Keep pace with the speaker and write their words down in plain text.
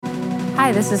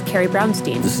Hi, this is Carrie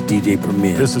Brownstein. This is DJ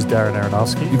Premier. This is Darren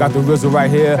Aronofsky. You got the RZA right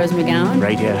here. Rose McGowan.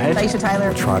 Radiohead. Aisha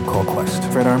Tyler. Tribe Called Quest.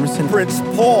 Fred Armisen. Prince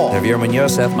Paul. Javier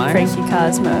Munoz. Seth Meyers. Frankie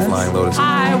Cosmos. Flying Lotus.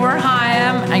 Hi, we're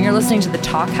Chaim, and you're listening to the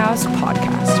Talk House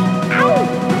Podcast.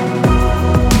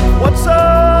 What's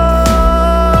up?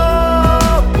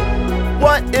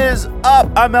 What is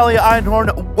up? I'm Elliot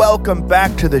Einhorn. Welcome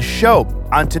back to the show.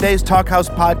 On today's Talk House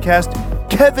Podcast,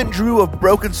 Kevin Drew of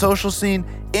Broken Social Scene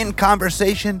in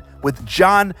conversation with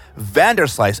John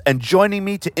Vanderslice. And joining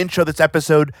me to intro this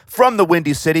episode from the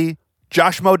Windy City,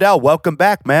 Josh Modell. Welcome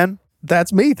back, man.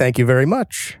 That's me. Thank you very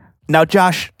much. Now,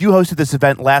 Josh, you hosted this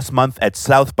event last month at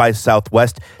South by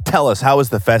Southwest. Tell us, how was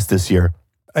the fest this year?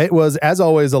 It was, as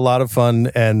always, a lot of fun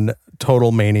and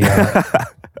total mania.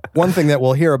 One thing that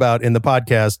we'll hear about in the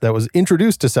podcast that was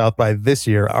introduced to South by this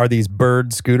year are these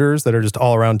bird scooters that are just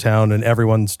all around town and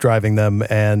everyone's driving them.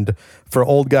 And for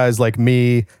old guys like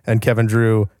me and Kevin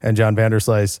Drew and John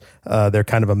Vanderslice, they're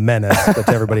kind of a menace. But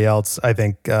to everybody else, I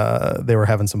think they were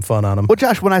having some fun on them. Well,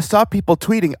 Josh, when I saw people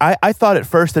tweeting, I thought at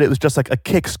first that it was just like a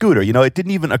kick scooter. You know, it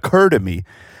didn't even occur to me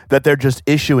that they're just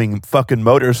issuing fucking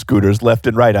motor scooters left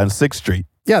and right on 6th Street.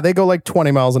 Yeah, they go like 20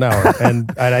 miles an hour.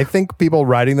 And I think people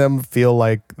riding them feel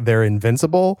like they're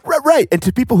invincible. Right. And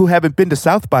to people who haven't been to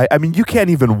South by, I mean, you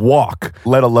can't even walk,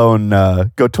 let alone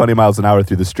go 20 miles an hour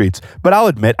through the streets. But I'll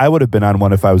admit, I would have been on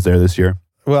one if I was there this year.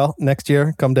 Well, next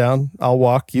year, come down. I'll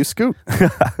walk, you scoot.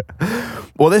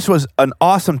 Well, this was an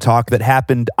awesome talk that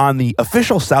happened on the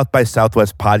official South by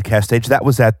Southwest podcast stage. That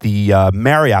was at the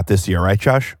Marriott this year, right,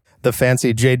 Josh? The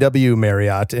fancy JW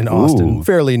Marriott in Austin. Ooh.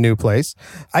 Fairly new place.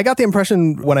 I got the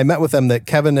impression when I met with them that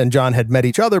Kevin and John had met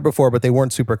each other before, but they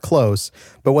weren't super close.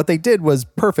 But what they did was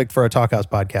perfect for a Talk House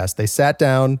podcast. They sat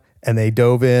down and they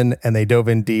dove in, and they dove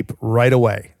in deep right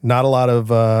away. Not a lot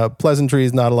of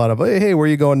pleasantries, not a lot of, hey, where are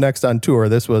you going next on tour?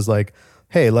 This was like,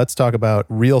 hey, let's talk about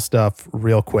real stuff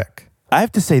real quick. I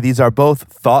have to say, these are both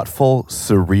thoughtful,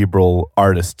 cerebral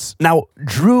artists. Now,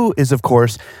 Drew is, of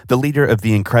course, the leader of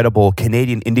the incredible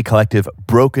Canadian indie collective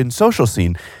Broken Social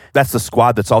Scene. That's the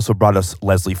squad that's also brought us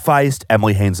Leslie Feist,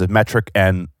 Emily Haynes of Metric,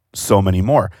 and so many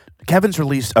more. Kevin's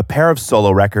released a pair of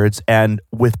solo records, and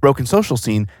with Broken Social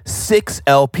Scene, 6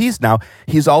 LPs now.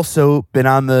 He's also been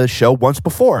on the show once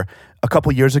before. A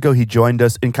couple years ago, he joined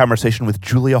us in conversation with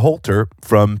Julia Holter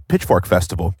from Pitchfork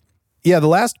Festival. Yeah, the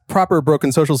last proper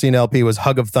Broken Social Scene LP was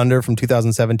Hug of Thunder from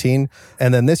 2017.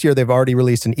 And then this year, they've already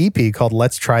released an EP called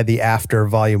Let's Try the After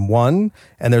Volume 1.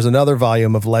 And there's another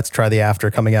volume of Let's Try the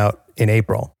After coming out in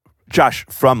April. Josh,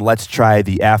 from Let's Try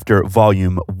the After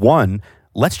Volume 1,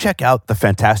 let's check out the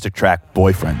fantastic track,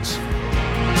 Boyfriends.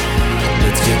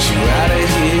 Let's get you out of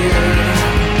here.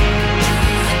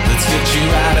 Let's get you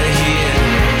out of here.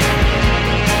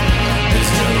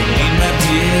 There's no need, my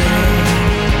dear.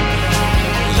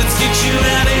 Let's get you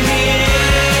out of here.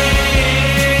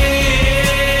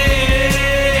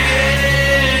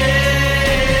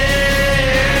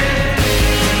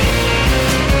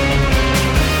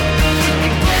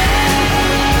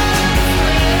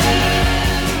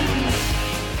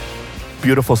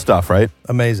 Beautiful stuff, right?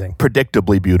 Amazing.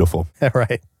 Predictably beautiful.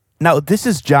 Right. Now, this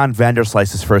is John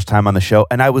Vanderslice's first time on the show,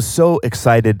 and I was so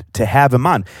excited to have him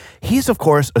on. He's, of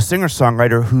course, a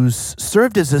singer-songwriter who's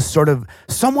served as this sort of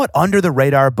somewhat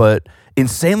under-the-radar but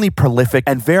insanely prolific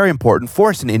and very important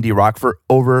force in indie rock for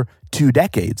over 2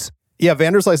 decades. Yeah,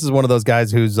 Vanderslice is one of those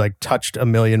guys who's like touched a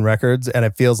million records, and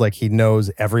it feels like he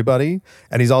knows everybody.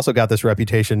 And he's also got this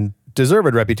reputation,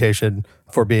 deserved reputation,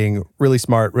 for being really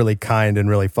smart, really kind, and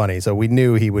really funny. So we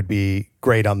knew he would be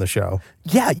great on the show.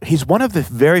 Yeah, he's one of the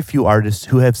very few artists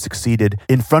who have succeeded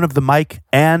in front of the mic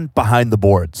and behind the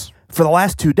boards. For the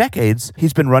last 2 decades,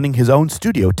 he's been running his own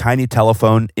studio, Tiny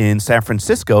Telephone, in San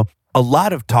Francisco. A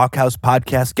lot of Talk House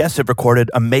podcast guests have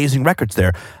recorded amazing records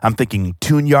there. I'm thinking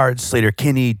Tune Yard, Slater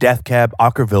Kinney, Death Cab,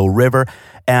 Ockerville River,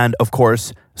 and of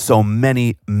course, so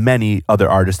many, many other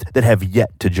artists that have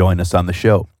yet to join us on the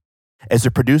show. As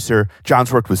a producer,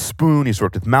 John's worked with Spoon, he's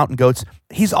worked with Mountain Goats.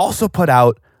 He's also put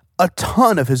out a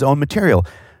ton of his own material.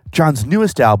 John's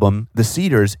newest album, The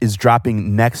Cedars, is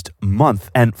dropping next month.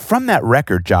 And from that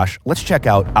record, Josh, let's check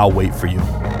out I'll Wait For You.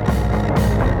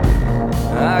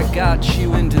 I got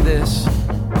you into this,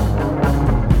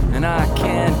 and I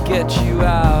can't get you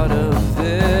out of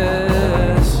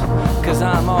this, 'cause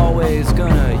I'm always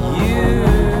gonna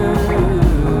use.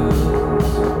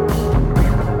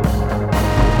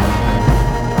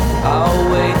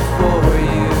 I'll wait for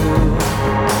you.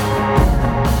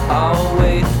 I'll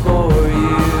wait for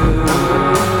you.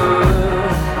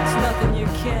 It's nothing you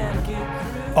can't get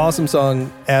through. Awesome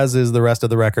song, as is the rest of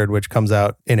the record, which comes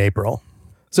out in April.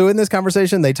 So in this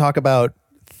conversation, they talk about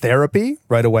therapy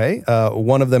right away.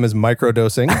 One of them is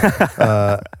microdosing.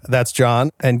 That's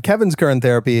John. And Kevin's current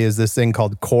therapy is this thing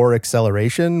called core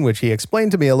acceleration, which he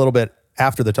explained to me a little bit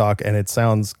after the talk, and it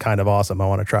sounds kind of awesome. I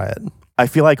want to try it. I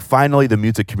feel like finally the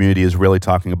music community is really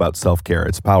talking about self-care.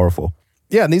 It's powerful.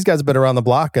 Yeah, and these guys have been around the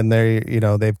block, and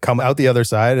they've come out the other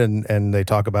side, and they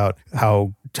talk about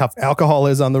how tough alcohol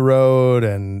is on the road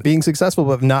and being successful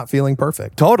but not feeling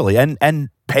perfect. Totally. And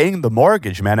paying the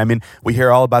mortgage, man. I mean, we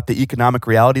hear all about the economic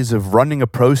realities of running a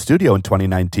pro studio in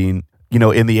 2019,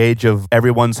 in the age of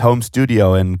everyone's home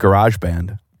studio and garage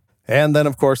band. And then,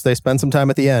 of course, they spend some time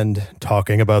at the end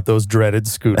talking about those dreaded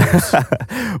scooters.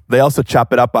 They also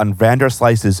chop it up on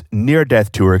Vanderslice's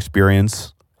near-death tour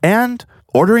experience and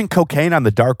ordering cocaine on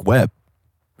the dark web.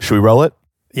 Should we roll it?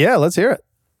 Yeah, let's hear it.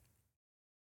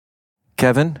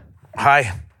 Kevin.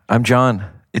 Hi. I'm John.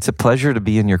 It's a pleasure to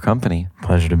be in your company.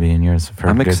 Pleasure to be in yours.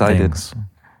 I'm excited.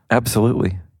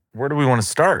 Absolutely. Where do we want to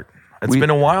start? It's been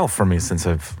a while for me since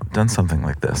I've done something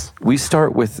like this. We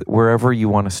start with wherever you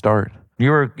want to start. You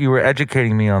were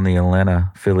educating me on the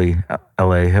Atlanta, Philly,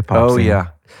 LA hip hop Oh, scene. yeah.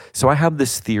 So I have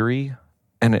this theory,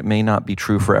 and it may not be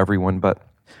true for everyone, but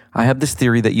I have this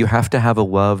theory that you have to have a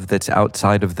love that's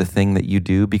outside of the thing that you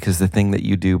do, because the thing that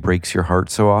you do breaks your heart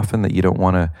so often that you don't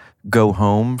want to go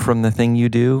home from the thing you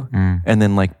do and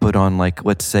then put on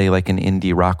let's say an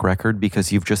indie rock record,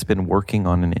 because you've just been working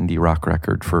on an indie rock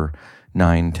record for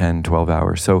 9, 10, 12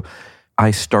 hours. So I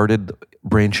started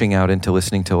branching out into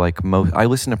listening to I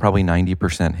listened to probably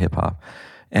 90% hip hop.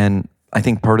 And I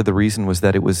think part of the reason was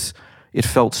that it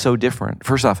felt so different.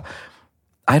 First off,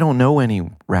 I don't know any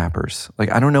rappers.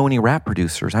 I don't know any rap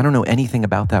producers. I don't know anything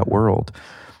about that world.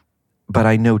 But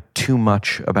I know too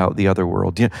much about the other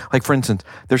world. For instance,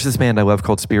 there's this band I love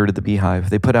called Spirit of the Beehive.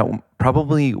 They put out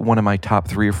probably one of my top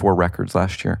 3 or 4 records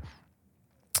last year.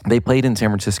 They played in San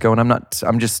Francisco, and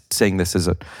I'm just saying this as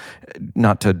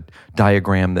not to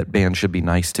diagram that bands should be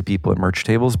nice to people at merch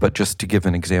tables, but just to give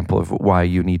an example of why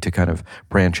you need to kind of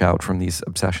branch out from these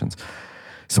obsessions.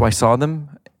 So I saw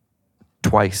them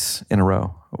twice in a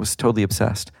row. I was totally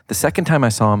obsessed. The second time I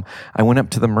saw them, I went up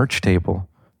to the merch table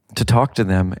to talk to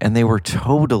them, and they were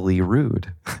totally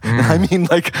rude. I mean,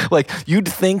 you'd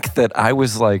think that I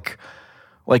was like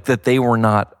that they were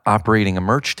not operating a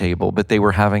merch table, but they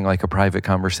were having a private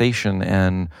conversation,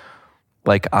 and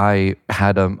I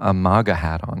had a MAGA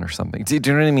hat on or something. Do you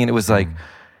know what I mean? It was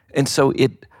and so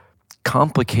it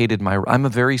complicated I'm a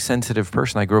very sensitive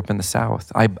person. I grew up in the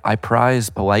South. I prize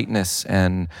politeness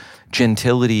and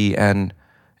gentility and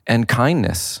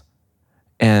kindness,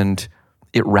 and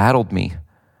it rattled me.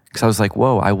 Because I was like,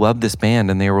 whoa, I love this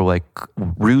band, and they were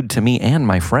rude to me and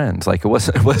my friends. It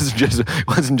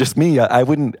wasn't just me. I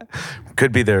wouldn't.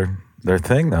 Could be their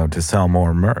thing though, to sell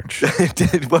more merch. It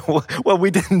did. Well,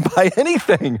 we didn't buy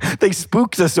anything. They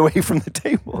spooked us away from the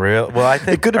table. Real? Well, I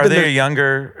think it could have are been they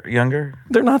younger?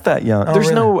 They're not that young. Oh, There's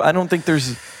really? I don't think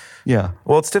there's. Yeah.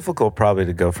 Well, it's difficult probably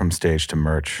to go from stage to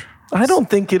merch. I don't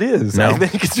think it is. No? I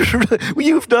think it's really,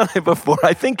 you've done it before.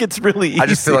 I think it's really easy. I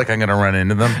just feel like I'm going to run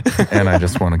into them, and I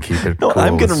just want to keep it cool.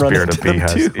 I'm going to run Spirit into of them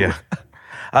Beehive. too.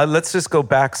 Yeah. Let's just go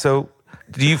back. So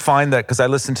do you find that, because I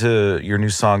listened to your new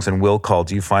songs and Will Call,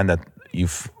 do you find that you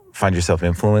find yourself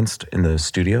influenced in the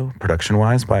studio,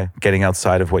 production-wise, by getting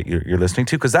outside of what you're listening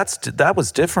to? Because that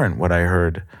was different, what I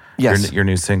heard. Yes. Your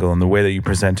new single, and the way that you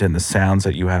present it and the sounds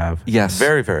that you have. Yes.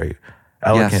 Very, very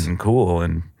elegant Yes. and cool.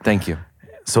 And Thank you.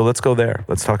 so let's go there.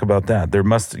 Let's talk about that.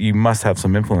 You must have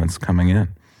some influence coming in.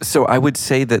 So I would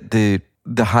say that the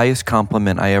highest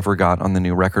compliment I ever got on the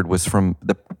new record was from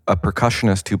a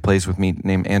percussionist who plays with me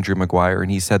named Andrew McGuire, and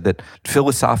he said that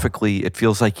philosophically it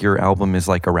feels like your album is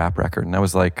like a rap record. And I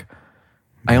was like,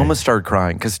 I almost started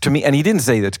crying, because to me, and he didn't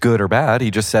say that's good or bad, he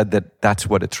just said that that's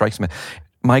what it strikes me.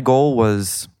 My goal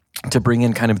was to bring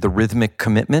in kind of the rhythmic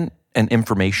commitment and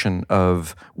information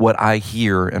of what I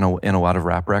hear in a lot of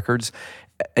rap records,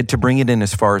 to bring it in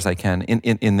as far as I can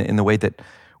in the way that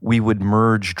we would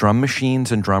merge drum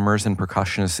machines and drummers and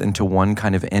percussionists into one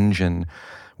kind of engine,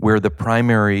 where the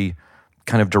primary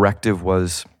kind of directive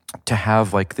was to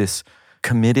have this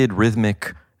committed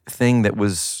rhythmic thing that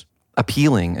was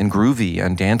appealing and groovy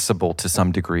and danceable to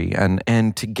some degree,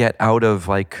 and to get out of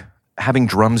having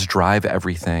drums drive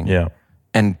everything. Yeah.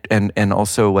 And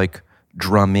also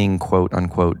drumming, quote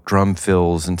unquote, drum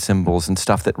fills and cymbals and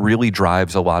stuff that really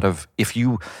drives a lot of, if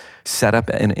you set up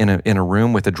in a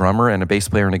room with a drummer and a bass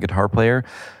player and a guitar player,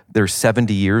 there's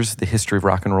 70 years, the history of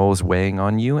rock and roll is weighing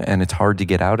on you, and it's hard to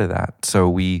get out of that. So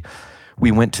we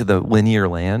went to the linear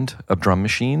land of drum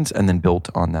machines and then built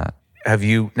on that. Have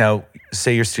you, now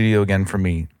say your studio again for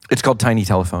me. It's called Tiny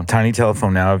Telephone. Tiny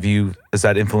Telephone. Now, has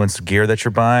that influenced gear that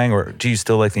you're buying, or do you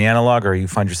still like the analog, or you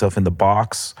find yourself in the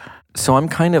box? So I'm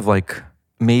kind of like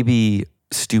maybe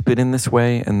stupid in this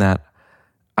way, in that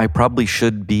I probably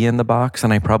should be in the box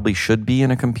and I probably should be in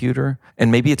a computer.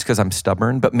 And maybe it's because I'm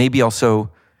stubborn, but maybe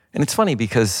also, and it's funny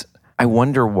because I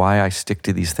wonder why I stick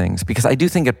to these things, because I do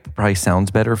think it probably sounds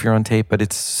better if you're on tape, but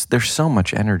there's so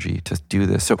much energy to do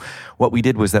this. So what we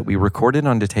did was that we recorded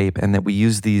onto tape, and that we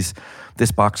used this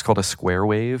box called a square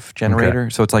wave generator. Okay.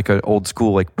 So it's like an old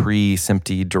school, like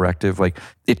pre-SMPTE directive. Like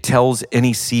it tells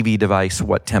any CV device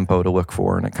what tempo to look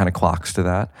for, and it kind of clocks to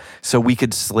that. So we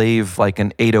could slave like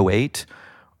an 808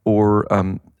 or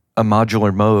a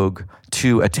modular Moog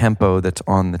to a tempo that's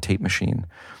on the tape machine.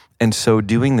 And so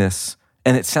doing this,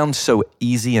 and it sounds so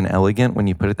easy and elegant when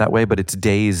you put it that way, but it's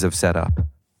days of setup.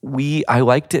 I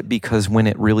liked it because when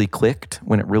it really clicked,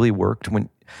 when it really worked, when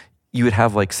you would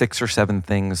have like 6 or 7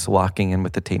 things locking in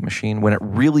with the tape machine, when it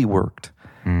really worked,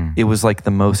 it was like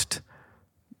the most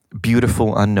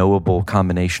beautiful, unknowable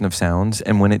combination of sounds.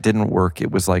 And when it didn't work,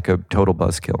 it was like a total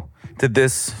buzzkill. Did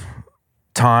this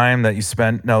time that you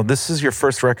spent, this is your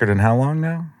first record in how long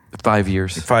now? 5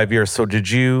 years. 5 years. So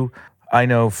did you... I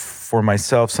know for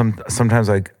myself, sometimes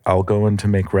I'll go in to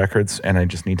make records and I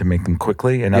just need to make them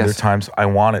quickly. And other times I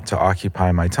want it to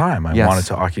occupy my time. I want it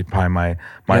to occupy my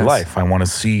life. I want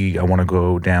to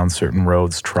go down certain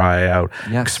roads, try out,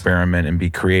 experiment, and be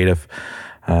creative.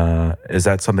 Is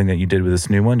that something that you did with this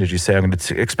new one? Did you say,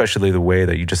 especially the way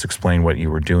that you just explained what you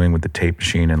were doing with the tape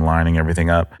machine and lining everything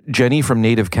up? Jenny from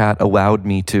Native Cat allowed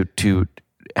me to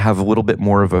have a little bit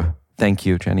more of a, thank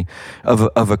you, Jenny,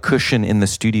 of a cushion in the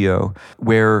studio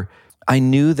where I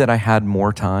knew that I had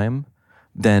more time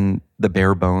than the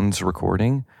bare bones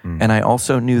recording. And I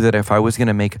also knew that if I was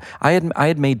going to I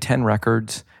had made 10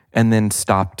 records and then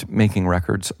stopped making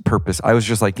records purpose. I was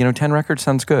just like, 10 records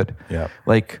sounds good. Yeah.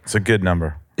 Like, it's a good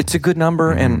number. It's a good number.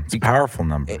 And it's a powerful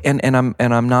number. And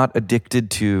I'm not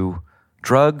addicted to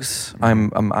drugs.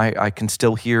 I can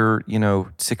still hear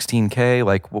 16K.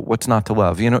 Like, what's not to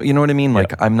love? You know what I mean?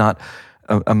 Like, I'm not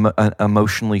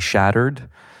emotionally shattered.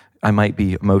 I might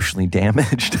be emotionally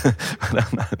damaged,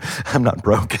 but I'm not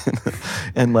broken.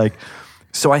 And like,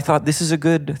 so I thought this is a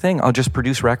good thing. I'll just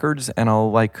produce records and I'll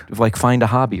like find a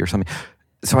hobby or something.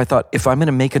 So I thought if I'm going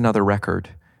to make another record,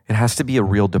 it has to be a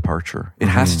real departure. It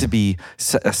has to be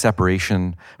a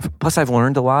separation. Plus, I've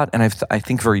learned a lot, and I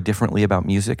think very differently about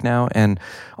music now. And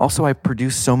also, I've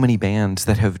produced so many bands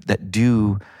that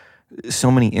do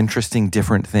so many interesting,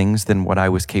 different things than what I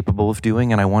was capable of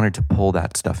doing, and I wanted to pull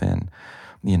that stuff in.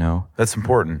 That's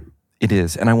important. It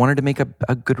is, and I wanted to make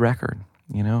a good record.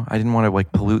 I didn't want to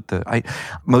like pollute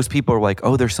most people are like,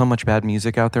 oh, there's so much bad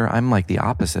music out there. I'm like the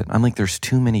opposite. I'm like, there's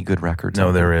too many good records.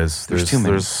 No, there is. There's too many.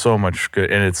 There's so much good,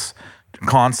 and it's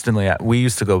constantly. We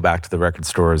used to go back to the record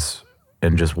stores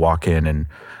and just walk in, and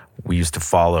we used to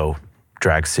follow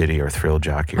Drag City or Thrill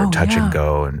Jockey or Touch and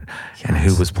Go, and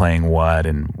who was playing what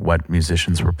and what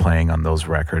musicians were playing on those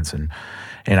records, and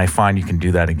I find you can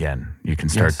do that again. You can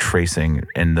start tracing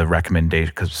in the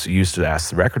recommendation, because you used to ask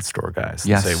the record store guys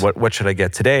and say, what should I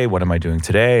get today? What am I doing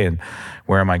today? And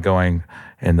where am I going?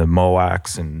 And the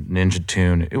Moax and Ninja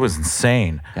Tune, it was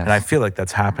insane. Yes. And I feel like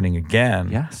that's happening again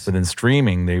within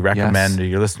streaming. They recommend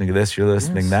you're listening to this, you're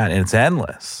listening to that, and it's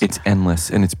endless. It's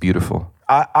endless and it's beautiful.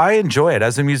 I enjoy it.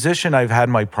 As a musician, I've had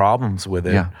my problems with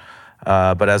it. Yeah.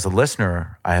 But as a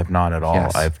listener, I have not at all.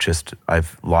 Yes.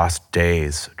 I've lost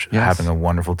days having a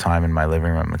wonderful time in my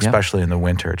living room, especially in the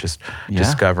winter, just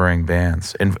discovering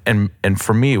bands. And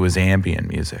for me, it was ambient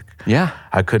music. Yeah.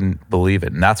 I couldn't believe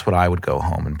it. And that's what I would go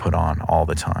home and put on all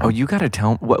the time. Oh, you got to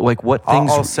tell what things.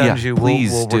 I'll send you.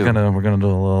 Please do. We're gonna do a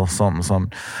little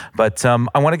something. But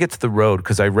I want to get to the road,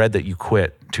 because I read that you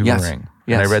quit touring.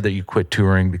 Yes. And I read that you quit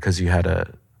touring because you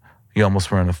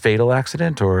almost were in a fatal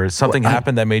accident, or something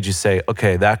happened that made you say,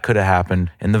 okay, that could have happened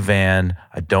in the van.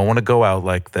 I don't want to go out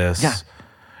like this. Yeah.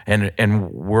 And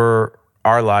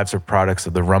our lives are products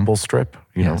of the rumble strip,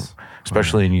 you know,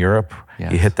 especially in Europe.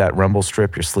 Yes. You hit that rumble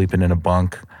strip, you're sleeping in a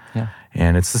bunk. Yeah.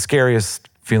 And it's the scariest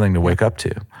feeling to wake up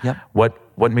to. Yep.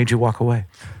 What made you walk away?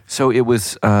 So it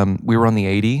was, we were on the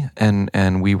 80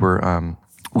 and we were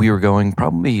going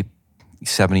probably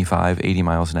 75, 80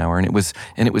 miles an hour. And it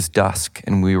was dusk,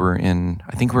 and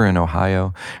I think we were in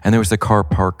Ohio, and there was the car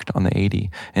parked on the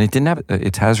 80, and it didn't have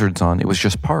its hazards on. It was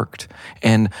just parked.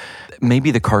 And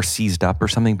maybe the car seized up or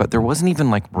something, but there wasn't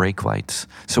even like brake lights.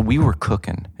 So we were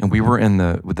cooking, and we were in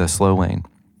the slow lane.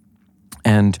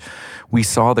 And we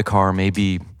saw the car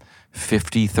maybe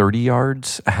 50, 30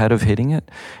 yards ahead of hitting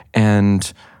it.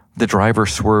 And the driver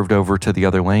swerved over to the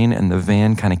other lane, and the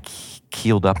van kind of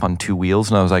keeled up on two wheels,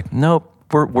 and I was like, nope.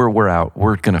 We're out.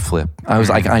 We're gonna flip. I was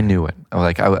like, I knew it. I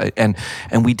was like,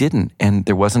 and we didn't. And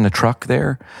there wasn't a truck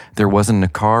there. There wasn't a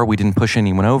car. We didn't push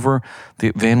anyone over.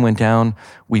 The van went down.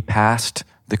 We passed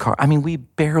the car. I mean, we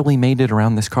barely made it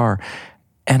around this car.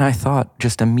 And I thought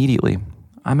just immediately,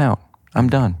 I'm out. I'm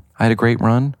done. I had a great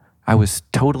run. I was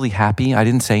totally happy. I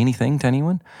didn't say anything to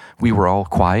anyone. We were all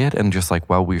quiet and just like,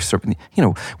 well, we're serving. You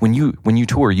know, when you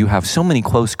tour, you have so many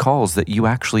close calls that you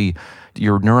actually,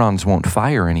 your neurons won't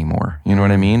fire anymore. You know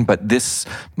what I mean? But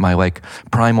my like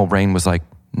primal brain was like,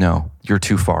 no, you're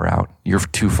too far out. You're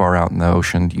too far out in the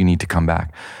ocean. You need to come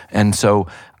back. And so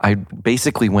I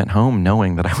basically went home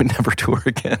knowing that I would never tour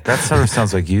again. That sort of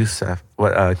sounds like you, Seth.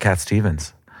 Cat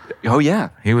Stevens. Oh yeah.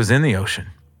 He was in the ocean.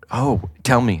 Oh,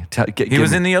 tell me. He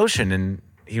was in the ocean, and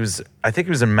I think he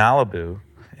was in Malibu,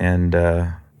 and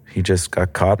he just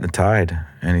got caught in the tide.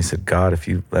 And he said, God, if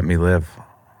you let me live,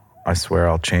 I swear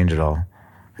I'll change it all.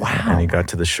 Wow. And he got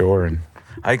to the shore, and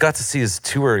I got to see his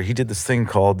tour. He did this thing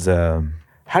called,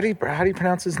 how do you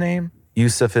pronounce his name?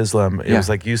 Yusuf Islam. It was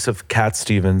like Yusuf Cat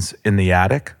Stevens in the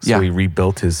attic. So he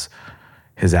rebuilt his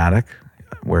attic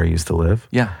where he used to live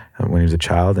when he was a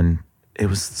child, and it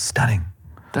was stunning.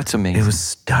 That's amazing. It was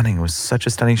stunning. It was such a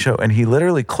stunning show. And he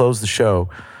literally closed the show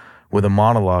with a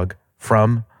monologue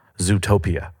from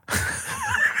Zootopia.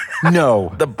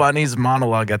 No. The bunny's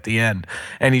monologue at the end.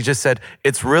 And he just said,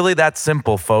 it's really that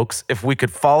simple, folks. If we could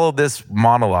follow this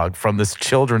monologue from this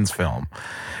children's film.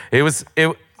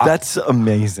 That's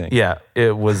amazing. Yeah,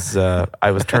 it was,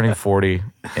 I was turning 40,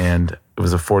 and it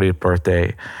was a 40th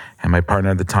birthday. And my partner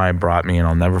at the time brought me, and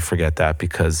I'll never forget that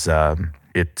because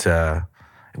it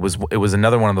was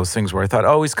another one of those things where I thought,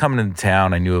 oh, he's coming into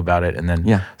town. I knew about it. And then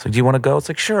it's like, do you want to go? It's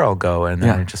like, sure, I'll go. And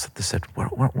then I just said,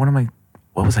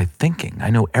 what was I thinking? I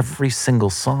know every single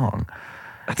song.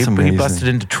 That's amazing. He busted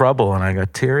into Trouble, and I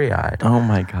got teary-eyed. Oh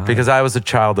my God. Because I was a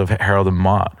child of Harold and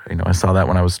Maude. You know, I saw that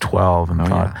when I was 12 and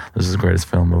thought, this is the greatest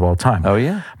film of all time. Oh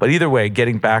yeah. But either way,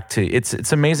 getting back to,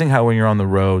 it's amazing how when you're on the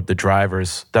road, the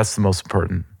drivers, that's the most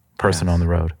important person on the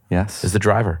road. Yes. Is the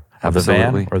driver of the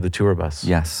van or the tour bus.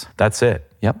 Yes. That's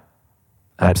it. Yep.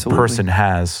 That person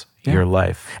has your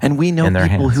life. And we know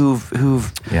people hands.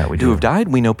 who've died.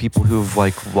 We know people who've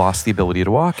like lost the ability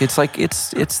to walk. It's like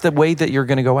it's the way that you're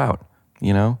going to go out.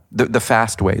 You know, the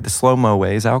fast way, the slow-mo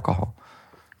way is alcohol.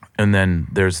 And then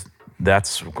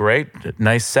that's great.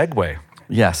 Nice segue.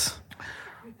 Yes.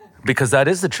 Because that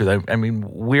is the truth. I mean,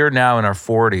 we're now in our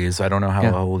 40s. I don't know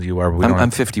how old you are.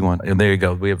 I'm 51. There you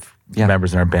go. We have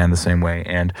members in our band the same way.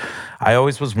 And I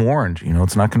always was warned, you know,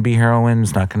 it's not going to be heroin.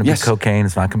 It's not going to be cocaine.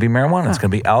 It's not going to be marijuana. It's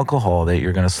going to be alcohol that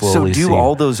you're going to slowly see. So do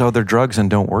all those other drugs and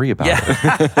don't worry about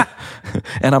it.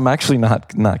 And I'm actually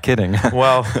not kidding.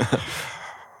 Well,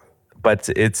 but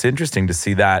it's interesting to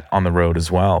see that on the road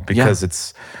as well because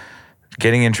it's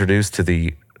getting introduced to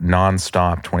the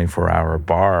nonstop 24-hour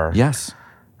bar. Yes.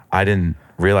 I didn't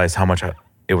realize how much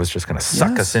it was just going to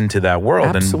suck us into that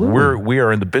world. Absolutely. And we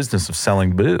are in the business of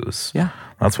selling booze. Yeah.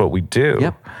 That's what we do.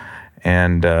 Yep.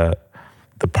 And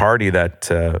the party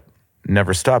that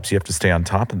never stops, you have to stay on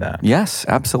top of that. Yes,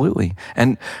 absolutely.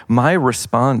 And my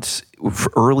response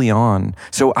early on,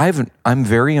 so I'm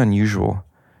very unusual.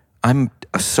 I'm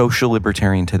a social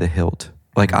libertarian to the hilt.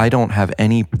 Like I don't have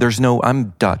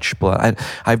I'm Dutch blood.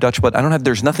 I have Dutch blood.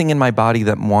 There's nothing in my body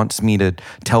that wants me to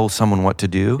tell someone what to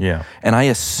do. Yeah. And I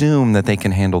assume that they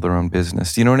can handle their own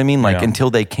business. You know what I mean? Like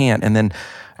until they can't. And then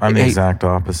I'm the exact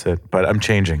opposite, but I'm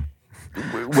changing.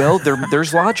 Well,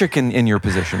 there's logic in your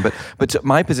position, but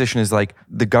my position is like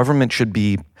the government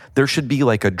there should be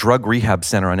like a drug rehab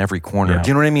center on every corner. Yeah. Do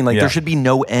you know what I mean? Like there should be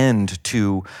no end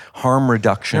to harm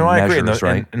reduction measures, I agree.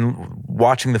 Right? And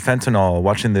watching the fentanyl,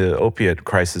 watching the opiate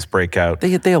crisis break out.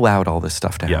 They allowed all this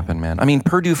stuff to happen, man. I mean,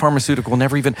 Purdue Pharmaceutical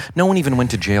no one even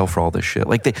went to jail for all this shit.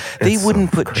 Like they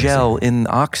wouldn't put gel in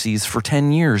oxys for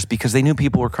 10 years because they knew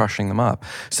people were crushing them up.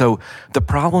 So the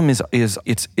problem is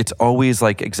it's always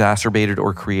like exacerbated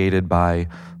or created by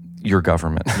your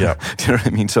government. Yeah. Do you know what I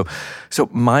mean? So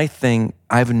my thing,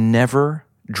 I've never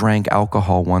drank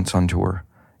alcohol once on tour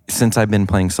since I've been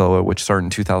playing solo, which started in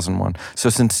 2001.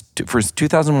 So for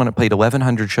 2001, I played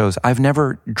 1,100 shows. I've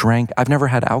never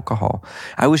had alcohol.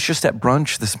 I was just at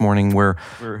brunch this morning where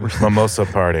mimosa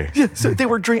party. Yeah, so they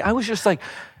were drinking. I was just like,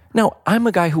 no, I'm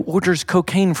a guy who orders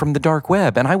cocaine from the dark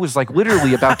web. And I was like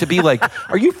literally about to be like,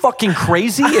 are you fucking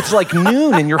crazy? It's like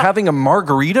noon and you're having a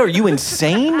margarita. Are you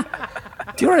insane?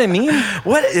 Do you know what I mean?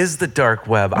 What is the dark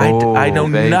web? Oh, I know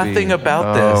baby. nothing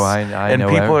about this. I and know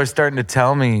people are starting to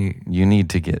tell me. You need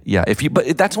to get,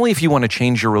 but that's only if you want to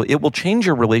change it will change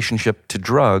your relationship to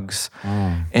drugs.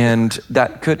 And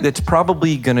it's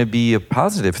probably going to be a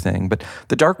positive thing. But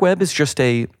the dark web is just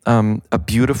a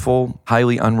beautiful,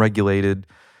 highly unregulated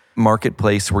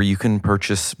marketplace where you can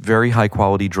purchase very high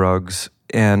quality drugs,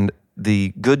 and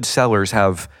the good sellers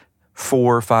have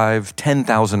 4, 5,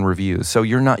 10,000 reviews. So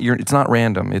it's not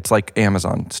random. It's like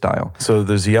Amazon style. So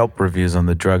there's Yelp reviews on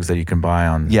the drugs that you can buy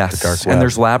on the dark web. And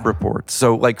there's lab reports.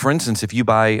 So like, for instance, if you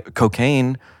buy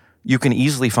cocaine, you can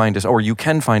easily find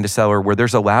a seller where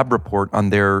there's a lab report on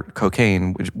their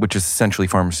cocaine, which is essentially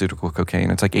pharmaceutical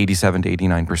cocaine. It's like 87 to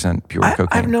 89% pure cocaine.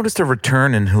 I've noticed a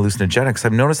return in hallucinogenics.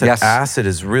 I've noticed that acid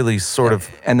is really sort of...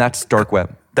 And that's dark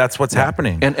web. That's what's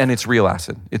happening. And it's real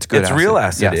acid. It's good acid. It's real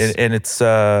acid. Yes. And it's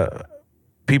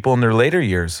people in their later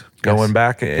years going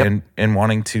back and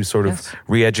wanting to sort of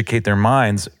re-educate their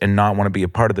minds and not want to be a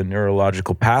part of the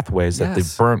neurological pathways that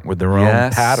they've burnt with their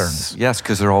own patterns. Yes,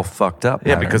 because they're all fucked up.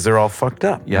 Yeah, because they're all fucked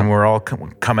up. Yeah. And we're all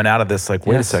coming out of this like,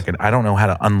 wait a second, I don't know how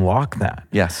to unlock that.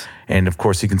 Yes. And of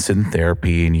course, you can sit in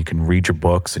therapy and you can read your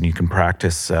books and you can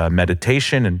practice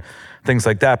meditation and things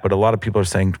like that. But a lot of people are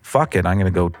saying, fuck it, I'm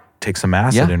going to go take some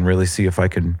acid and really see if I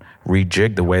can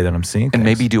rejig the way that I'm seeing things. And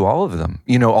maybe do all of them,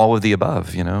 all of the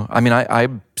above, I mean, I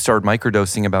started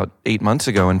microdosing about 8 months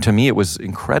ago, and to me it was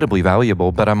incredibly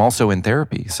valuable, but I'm also in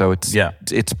therapy. So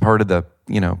it's part of the, part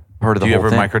of the whole thing. Do you ever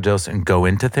microdose and go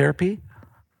into therapy?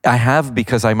 I have,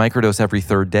 because I microdose every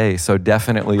third day. So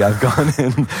definitely I've gone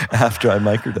in after I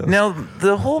microdose. Now,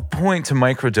 the whole point to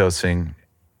microdosing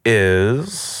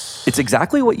is... It's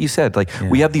exactly what you said. Like,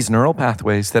 we have these neural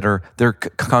pathways that they're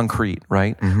concrete,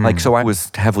 right? Mm-hmm. Like, so I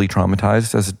was heavily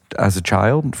traumatized as a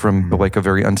child from like a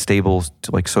very unstable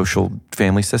like social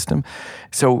family system.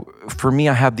 So for me,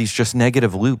 I have these just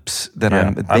negative loops that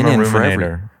I've been in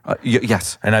forever.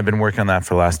 Yes. And I've been working on that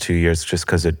for the last 2 years just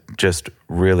because it just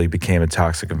really became a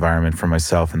toxic environment for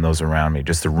myself and those around me.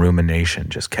 Just the rumination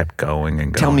just kept going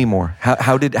and going. Tell me more.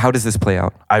 How does this play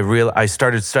out? I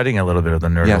started studying a little bit of the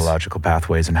neurological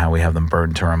pathways and how we have them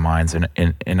burned into our minds.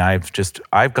 And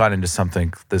I've got into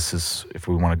something, this is, if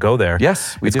we want to go there.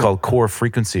 Yes, it's called core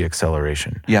frequency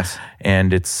acceleration. Yes.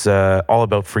 And it's all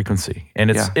about frequency.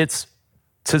 And it's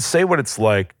to say what it's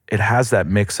like, it has that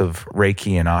mix of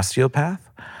Reiki and osteopath.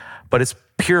 But it's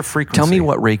pure frequency. Tell me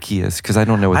what Reiki is, because I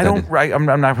don't know what that is. I'm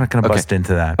not going to bust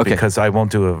into that because I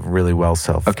won't do a really well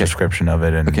self-description of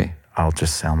it, and I'll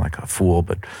just sound like a fool.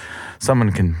 But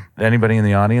anybody in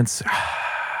the audience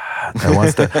that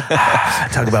wants to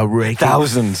talk about Reiki?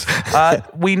 Thousands.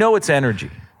 We know it's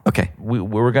energy. Okay.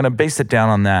 We're going to base it down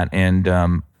on that, and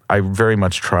I very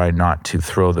much try not to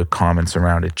throw the comments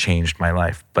around it changed my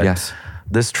life. But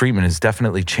this treatment is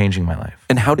definitely changing my life.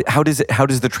 And how does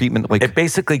the treatment like? It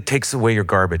basically takes away your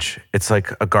garbage. It's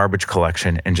like a garbage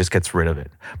collection and just gets rid of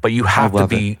it. But you have to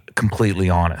be completely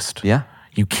honest. Yeah.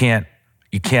 You can't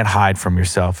hide from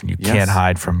yourself, and you can't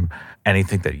hide from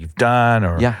anything that you've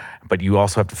done. But you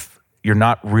also have to. You're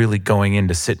not really going in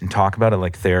to sit and talk about it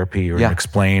like therapy or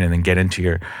explain and then get into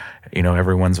your.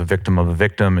 Everyone's a victim of a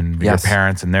victim, and your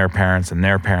parents and their parents and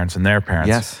their parents and their parents.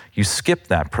 Yes. You skip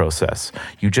that process.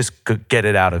 You just get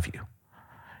it out of you.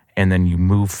 And then you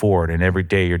move forward, and every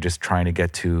day you're just trying to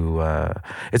get to,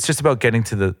 it's just about getting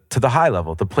to the high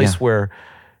level, the place where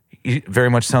it very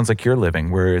much sounds like you're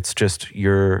living, where it's just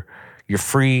you're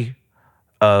free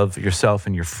of yourself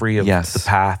and you're free of the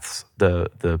paths,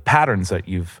 the patterns that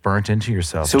you've burnt into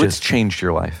yourself. So it's changed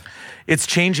your life. It's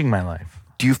changing my life.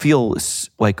 Do you feel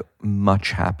like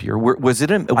much happier? Was it?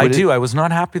 I do. I was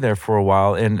not happy there for a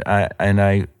while, and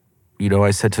I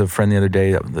said to a friend the other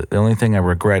day, the only thing I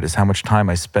regret is how much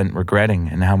time I spent regretting,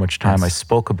 and how much time I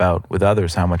spoke about with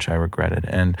others how much I regretted,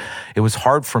 and it was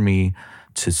hard for me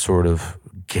to sort of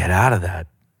get out of that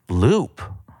loop.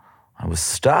 I was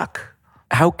stuck.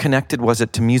 How connected was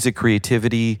it to music,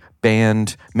 creativity,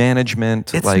 band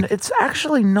management? It's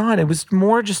actually not. It was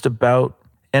more just about.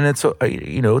 And it's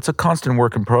a constant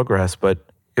work in progress, but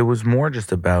it was more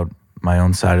just about my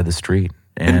own side of the street.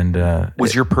 And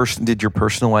did your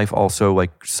personal life also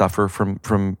like suffer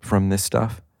from this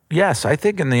stuff? Yes, I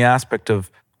think in the aspect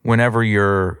of whenever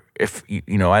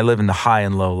I live in the high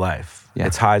and low life. Yeah.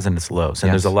 It's highs and it's lows,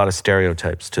 and there's a lot of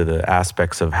stereotypes to the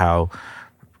aspects of how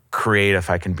creative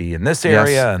I can be in this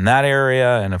area and that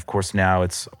area, and of course now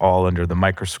it's all under the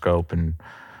microscope.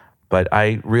 But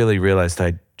I really realized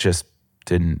I just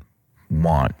didn't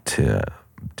want to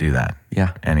do that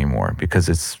anymore, because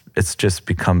it's just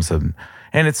becomes it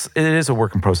is a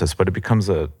work in process, but it becomes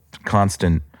a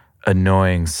constant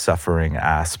annoying, suffering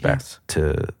aspect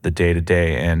to the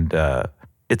day-to-day. And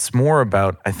it's more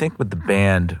about, I think with the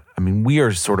band, I mean, we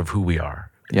are sort of who we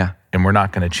are. Yeah. And we're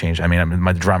not going to change. I mean,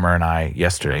 my drummer and I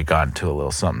yesterday got into a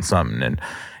little something, and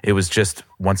it was just,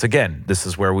 once again, this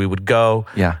is where we would go.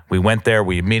 Yeah. We went there.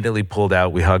 We immediately pulled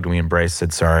out. We hugged. We embraced.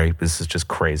 Said, sorry, this is just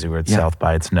crazy. We're at South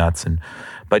by. It's nuts.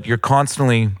 But you're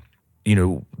constantly,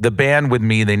 the band with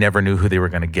me, they never knew who they were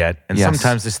going to get, and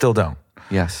sometimes they still don't.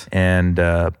 Yes. And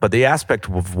but the aspect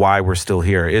of why we're still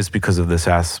here is because of this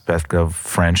aspect of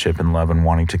friendship and love and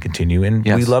wanting to continue. And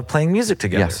we love playing music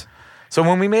together. Yes. So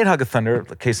when we made Hug of Thunder,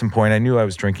 case in point, I knew I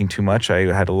was drinking too much.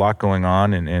 I had a lot going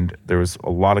on, and there was a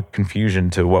lot of confusion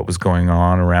to what was going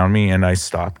on around me. And I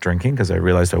stopped drinking because I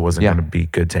realized I wasn't going to be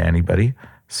good to anybody.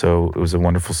 So it was a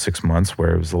wonderful 6 months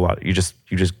where it was a lot. You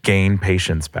just gain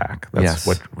patience back. That's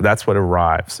what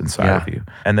arrives inside of you.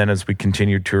 And then as we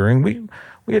continued touring,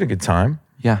 we had a good time.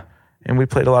 Yeah. And we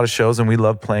played a lot of shows, and we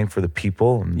loved playing for the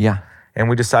people. And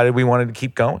we decided we wanted to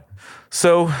keep going.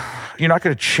 So you're not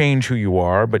going to change who you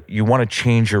are, but you want to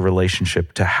change your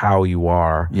relationship to how you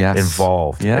are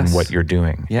involved in what you're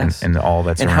doing and all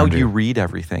that's and around how you. you read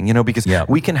everything, because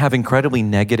we can have incredibly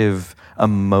negative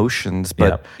emotions,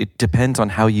 but it depends on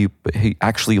how you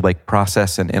actually like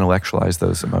process and intellectualize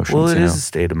those emotions. Well, it is a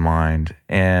state of mind,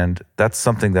 and that's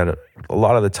something that a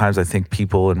lot of the times I think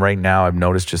people, and right now I've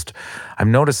noticed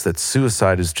that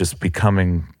suicide is just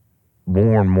becoming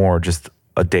more and more just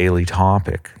a daily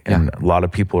topic, and a lot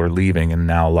of people are leaving, and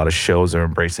now a lot of shows are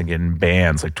embracing it in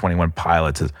bands, like 21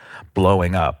 Pilots is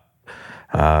blowing up,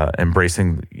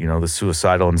 embracing the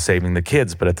suicidal and saving the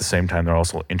kids, but at the same time they're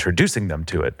also introducing them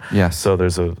to it. So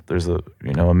there's a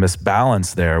a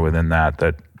misbalance there within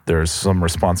that there's some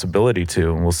responsibility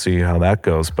to, and we'll see how that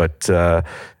goes. But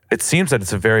it seems that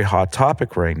it's a very hot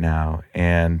topic right now,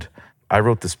 and I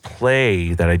wrote this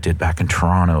play that I did back in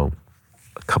Toronto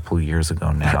a couple of years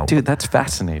ago now. Dude, that's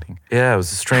fascinating. Yeah, it was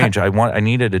strange. I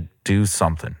needed to do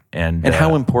something. And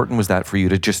how important was that for you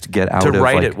to just get out to of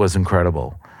write it was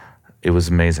incredible. It was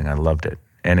amazing. I loved it.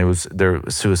 And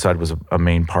suicide was a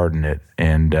main part in it.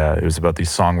 And it was about these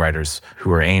songwriters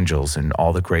who are angels, and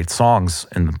all the great songs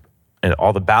and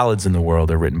all the ballads in the world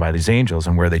are written by these angels,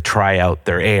 and where they try out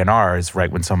their A&R is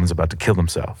right when someone's about to kill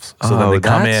themselves. So then they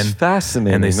come in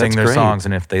fascinating. and they sing that's their great. songs,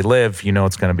 and if they live,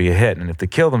 it's going to be a hit. And if they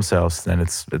kill themselves, then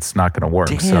it's not going to work.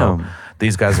 Damn. So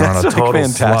these guys are on a That's total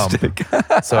fantastic.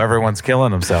 slump. So everyone's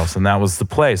killing themselves, and that was the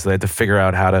play. So they had to figure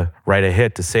out how to write a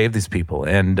hit to save these people.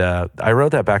 And I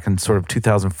wrote that back in sort of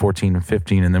 2014 and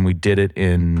 15, and then we did it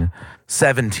in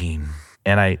 17.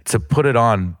 And to put it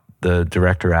on, the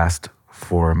director asked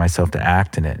for myself to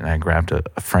act in it, and I grabbed a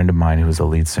friend of mine who was a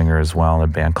lead singer as well in a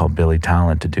band called Billy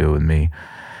Talent to do it with me.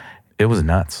 It was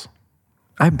nuts.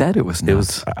 I bet it was nuts. It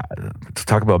was to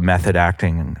talk about method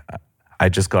acting. I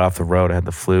just got off the road. I had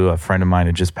the flu. A friend of mine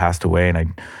had just passed away,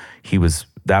 and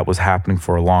that was happening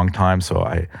for a long time. So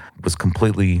I was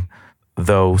completely,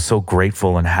 though so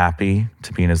grateful and happy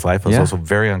to be in his life. I was also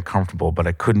very uncomfortable, but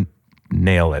I couldn't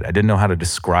nail it. I didn't know how to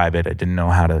describe it. I didn't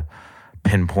know how to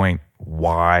pinpoint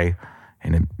why.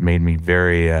 And it made me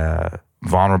very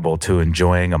vulnerable to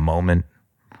enjoying a moment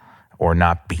or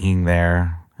not being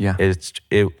there. Yeah.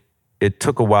 It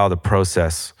took a while to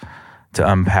process, to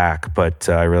unpack, but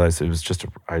I realized it was just,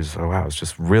 I was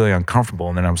just really uncomfortable.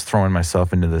 And then I was throwing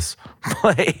myself into this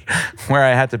play where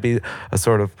I had to be a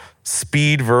sort of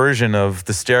speed version of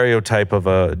the stereotype of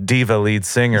a diva lead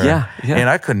singer. Yeah. And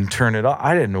I couldn't turn it off.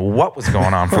 I didn't know what was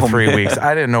going on for 3 weeks.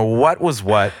 I didn't know what was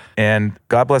what. And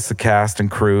God bless the cast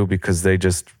and crew, because they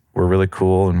just were really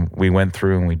cool, and we went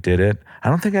through and we did it. I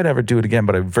don't think I'd ever do it again,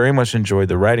 but I very much enjoyed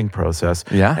the writing process.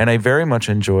 Yeah. And I very much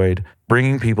enjoyed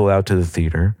bringing people out to the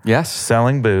theater. Yes.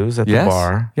 Selling booze at the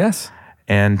bar. Yes.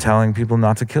 And telling people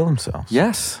not to kill themselves.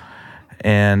 Yes.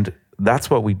 And that's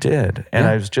what we did. And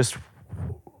I was just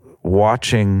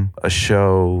watching a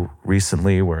show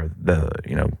recently where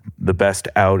the best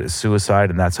out is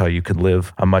suicide, and that's how you can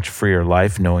live a much freer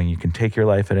life, knowing you can take your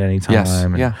life at any time. Yes.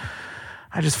 And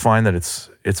I just find that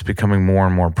it's becoming more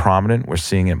and more prominent. We're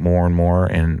seeing it more and more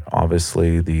in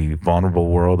obviously the vulnerable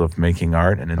world of making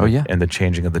art, and and the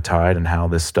changing of the tide, and how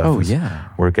this stuff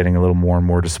we're getting a little more and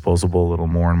more disposable, a little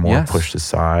more and more pushed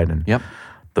aside. And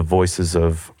the voices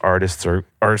of artists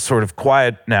are sort of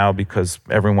quiet now, because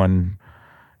everyone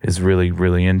is really,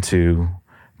 really into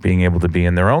being able to be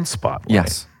in their own spotlight.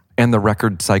 Yes. And the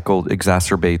record cycle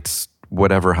exacerbates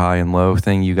whatever high and low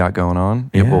thing you got going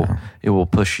on. It will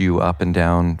push you up and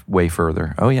down way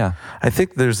further. Oh yeah. I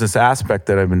think there's this aspect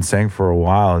that I've been saying for a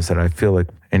while, is that I feel like,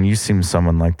 and you seem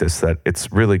someone like this, that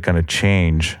it's really going to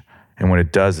change. And when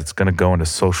it does, it's going to go into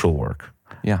social work.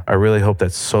 Yeah. I really hope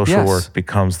that social Yes. work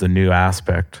becomes the new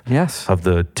aspect Yes. of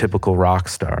the typical rock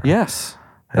star. Yes.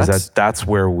 That's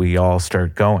where we all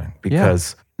start going,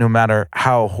 because no matter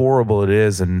how horrible it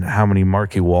is and how many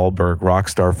Marky Wahlberg rock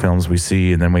star films we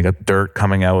see, and then we got Dirt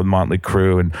coming out with Motley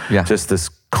Crue, and just this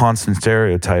constant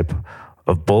stereotype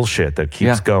of bullshit that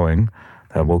keeps going,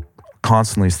 that will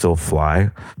constantly still fly.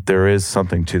 There is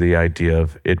something to the idea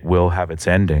of it will have its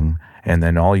ending, and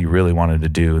then all you really wanted to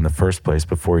do in the first place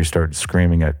before you started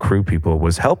screaming at crew people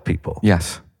was help people.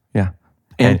 Yes. Yeah.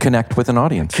 And connect with an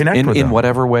audience. Connect with in them.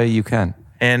 whatever way you can.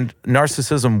 And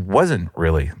narcissism wasn't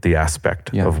really the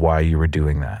aspect of why you were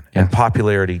doing that. And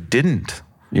popularity didn't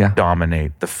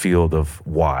dominate the field of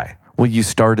why. Well, you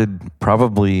started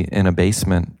probably in a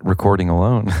basement recording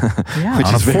alone, which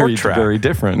on is a very, 4-track. very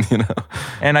different, you know.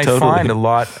 And I Totally. find a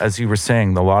lot, as you were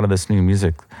saying, a lot of this new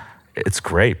music, it's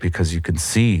great because you can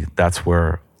see that's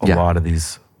where a lot of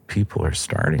these people are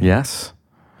starting. Yes.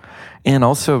 And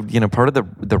also, you know, part of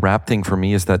the rap thing for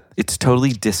me is that it's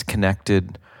totally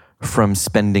disconnected from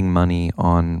spending money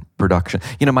on production.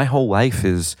 You know, my whole life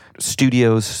is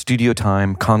studios, studio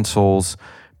time, consoles,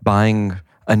 buying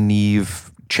a Neve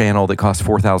channel that costs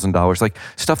 $4,000, like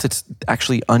stuff that's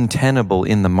actually untenable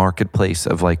in the marketplace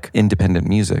of like independent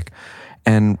music.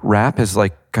 And rap has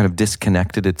like kind of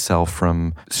disconnected itself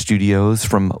from studios,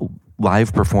 from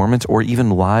live performance, or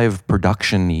even live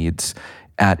production needs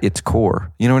at its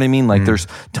core. You know what I mean? Like there's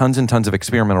tons and tons of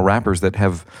experimental rappers that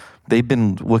they've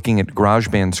been looking at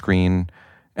GarageBand screen,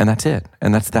 and that's it.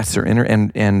 And that's their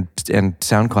and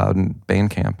SoundCloud and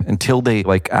Bandcamp until they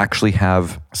like actually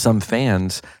have some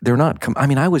fans. They're not. I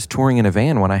mean, I was touring in a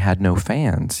van when I had no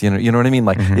fans. You know what I mean?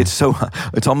 Like it's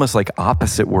almost like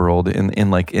opposite world in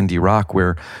like indie rock,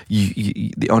 where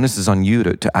you the onus is on you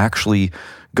to actually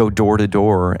go door to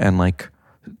door and like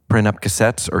print up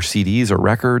cassettes or CDs or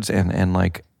records and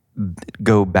like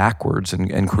go backwards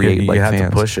and create like you have fans.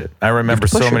 to push it. I remember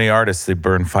so many artists, they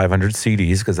burn 500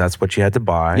 CDs because that's what you had to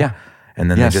buy. Yeah.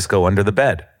 And then they just go under the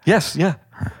bed. Yes, yeah.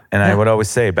 And I would always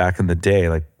say back in the day,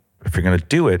 like, if you're going to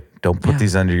do it, don't put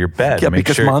these under your bed. Yeah, Make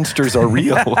because sure monsters are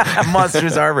real.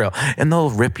 monsters are real. And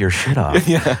they'll rip your shit off.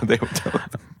 Yeah, they would totally.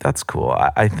 That's cool.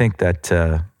 I think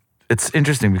that it's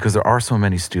interesting because there are so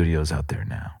many studios out there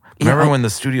now. Remember when the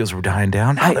studios were dying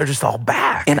down? Now they're just all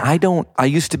back. And I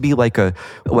used to be like a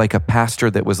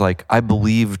pastor that was like, I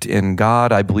believed in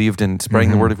God. I believed in spreading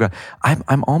the word of God.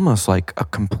 I'm almost like a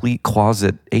complete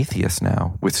closet atheist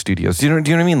now with studios. Do you know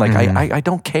what I mean? Like I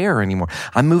don't care anymore.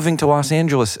 I'm moving to Los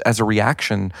Angeles as a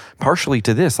reaction partially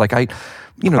to this. Like Are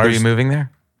you moving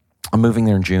there? I'm moving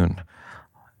there in June.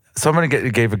 Someone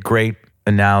gave a great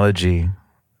analogy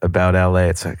about LA.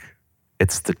 It's like,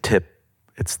 it's the tip.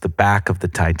 It's the back of the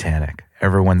Titanic.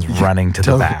 Everyone's running to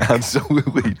the back.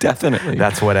 Absolutely, definitely.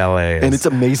 That's what LA is. And it's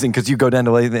amazing because you go down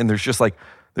to LA and there's just like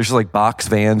box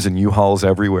vans and U-Hauls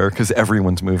everywhere because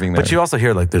everyone's moving there. But you also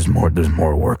hear like there's more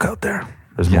work out there.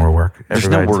 There's more work. There's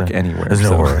no work anywhere. There's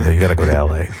no work. You got to go to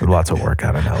LA. There's lots of work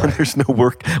out in LA. There's no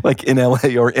work like in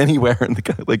LA or anywhere in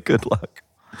the like. Good luck.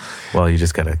 Well, you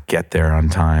just got to get there on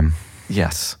time.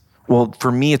 Yes. Well,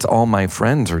 for me, it's all my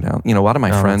friends are down. You know, a lot of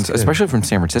my friends, especially from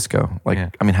San Francisco, like,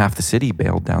 I mean, half the city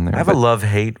bailed down there. I have a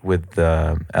love-hate with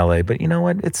LA, but you know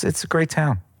what? It's a great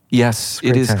town. Yes,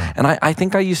 it is. And I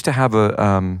think I used to have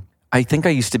I think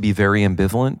I used to be very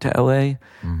ambivalent to LA,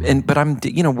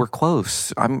 but we're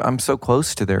close. I'm so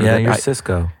close to there. Yeah, you're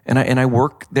Cisco. And I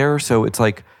work there, so it's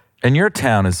like. And your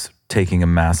town is taking a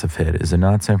massive hit, is it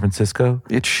not, San Francisco?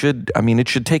 It should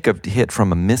take a hit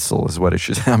from a missile is what it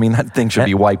should. I mean, that thing should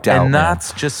be wiped out. And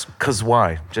that's just because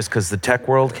why? Just because the tech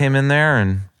world came in there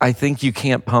and... I think you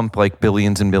can't pump like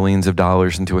billions and billions of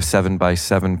dollars into a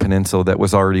 7x7 peninsula that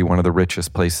was already one of the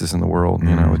richest places in the world.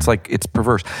 You know, it's like, it's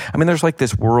perverse. I mean, there's like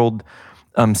this world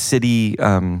city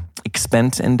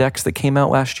expense index that came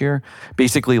out last year.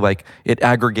 Basically, like it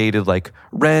aggregated like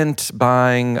rent,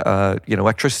 buying,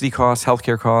 electricity costs,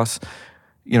 healthcare costs,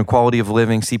 quality of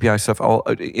living, CPI stuff, all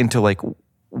into like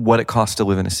what it costs to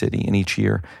live in a city in each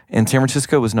year. And San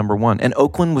Francisco was number 1, and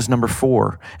Oakland was number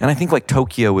 4, and I think like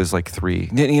Tokyo is like 3.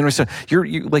 You know, so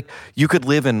you like you could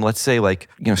live in, let's say, like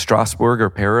Strasbourg or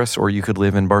Paris, or you could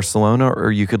live in Barcelona,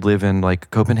 or you could live in like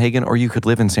Copenhagen, or you could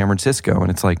live in San Francisco, and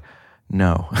it's like.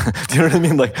 No, do you know what I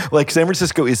mean? Like San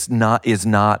Francisco is not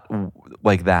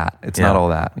like that. It's not all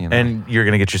that. You know? And you're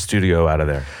gonna get your studio out of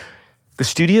there. The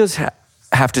studios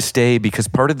have to stay because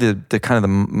part of the kind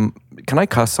of the. Can I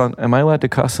cuss on? Am I allowed to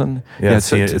cuss on? Yeah, it's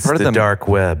part of the dark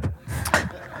web.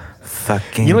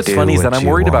 Fucking. You know what's funny is that I'm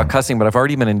worried about want. cussing, but I've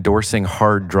already been endorsing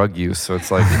hard drug use, so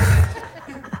it's like.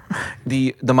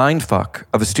 The mind fuck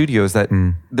of a studio is that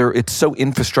it's so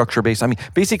infrastructure based. I mean,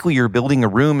 basically you're building a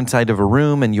room inside of a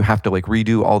room and you have to like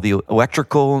redo all the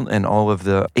electrical and all of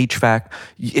the HVAC.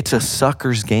 It's a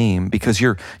sucker's game because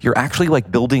you're actually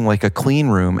like building like a clean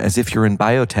room as if you're in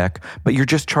biotech, but you're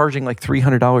just charging like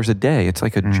 $300 a day. It's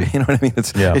like you know what I mean?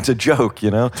 It's a joke,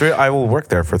 you know? I will work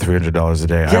there for $300 a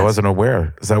day. Yes. I wasn't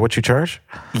aware. Is that what you charge?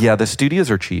 Yeah, the studios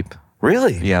are cheap.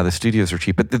 Really? Yeah, the studios are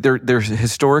cheap, but they're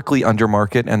historically under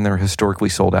market and they're historically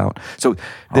sold out. So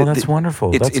that's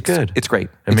wonderful. That's good. It's great.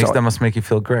 That must make you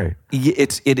feel great.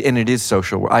 And it is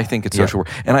social work. I think it's social work,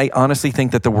 and I honestly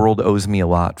think that the world owes me a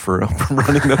lot for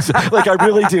running those. Like I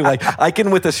really do. Like I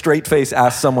can with a straight face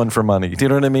ask someone for money. Do you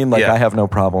know what I mean? Like I have no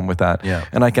problem with that. Yeah.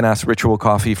 And I can ask Ritual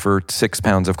Coffee for 6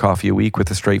 pounds of coffee a week with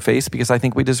a straight face because I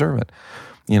think we deserve it.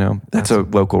 You know, that's a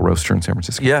local roaster in San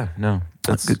Francisco. Yeah, no,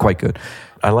 that's quite good.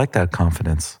 I like that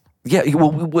confidence. Yeah,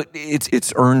 well,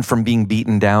 it's earned from being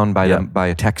beaten down by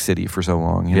a tech city for so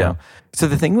long. You know? So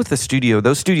the thing with the studio,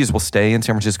 those studios will stay in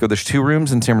San Francisco. There's 2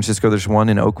 rooms in San Francisco. There's 1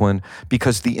 in Oakland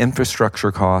because the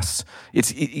infrastructure costs.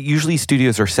 Usually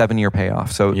studios are 7-year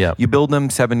payoff. So you build them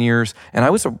 7 years. And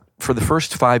I was for the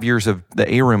first 5 years of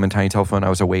the A room in Tiny Telephone, I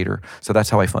was a waiter. So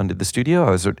that's how I funded the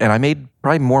studio. And I made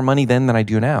probably more money then than I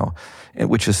do now,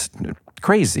 which is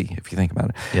crazy if you think about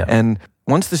it. Yeah. And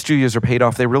once the studios are paid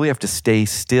off, they really have to stay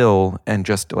still and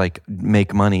just like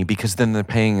make money because then they're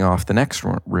paying off the next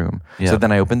room. Yeah. So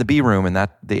then I opened the B room and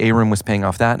the A room was paying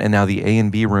off that. And now the A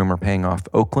and B room are paying off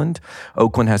Oakland.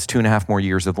 Oakland has 2.5 more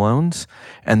years of loans.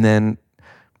 And then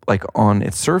like on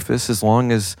its surface, as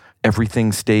long as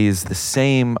everything stays the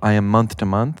same, I am month to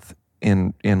month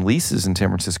in leases in San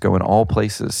Francisco in all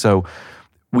places. So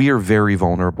we are very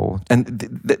vulnerable. And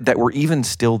that we're even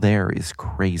still there is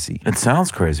crazy. It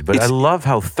sounds crazy, but I love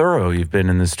how thorough you've been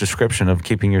in this description of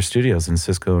keeping your studios in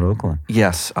Cisco and Oakland.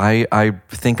 Yes, I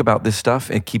think about this stuff.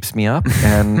 It keeps me up.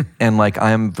 And like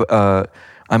I'm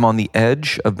on the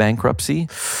edge of bankruptcy.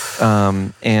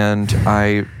 And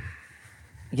I...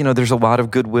 You know, there's a lot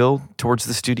of goodwill towards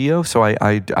the studio, so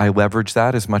I leverage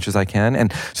that as much as I can.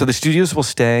 And so the studios will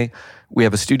stay. We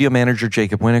have a studio manager,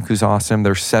 Jacob Winnick, who's awesome.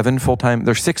 There's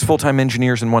 6 full-time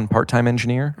engineers and 1 part-time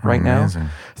engineer right now.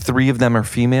 3 of them are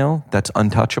female. That's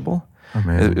untouchable.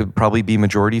 It'll probably be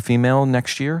majority female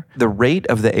next year. The rate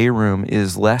of the A room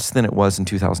is less than it was in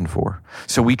 2004.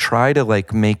 So we try to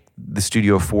like make the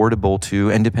studio affordable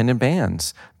to independent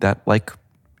bands that like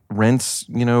rents,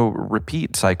 you know,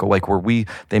 repeat cycle, like where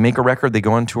they make a record, they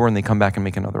go on tour, and they come back and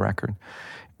make another record.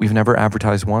 We've never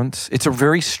advertised once. It's a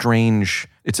very strange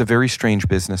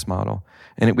business model,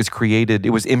 and it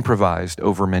was improvised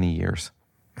over many years.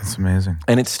 That's amazing.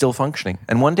 And it's still functioning.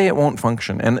 And one day it won't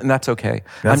function, and that's okay.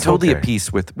 I'm totally at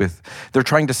peace with they're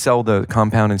trying to sell the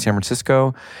compound in San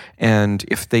Francisco, and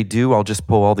if they do, I'll just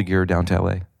pull all the gear down to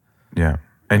LA. Yeah.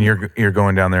 And you're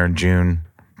going down there in June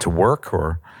to work,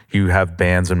 or you have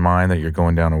bands in mind that you're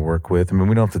going down to work with? I mean,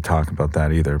 we don't have to talk about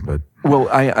that either, but... Well,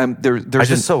 I'm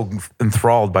just so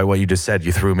enthralled by what you just said.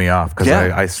 You threw me off because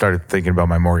I started thinking about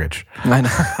my mortgage. I know.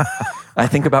 I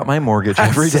think about my mortgage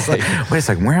every day. Wait a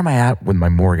second, where am I at with my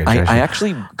mortgage? I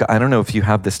actually, I don't know if you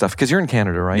have this stuff, because you're in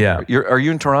Canada, right? Yeah. Are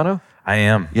you in Toronto? I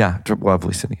am. Yeah,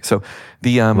 lovely city. So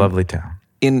the... lovely town.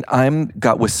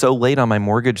 Was so late on my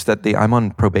mortgage that I'm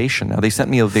on probation now. They've sent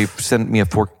me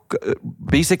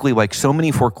basically like so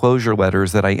many foreclosure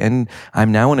letters that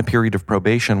I'm now in a period of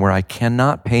probation where I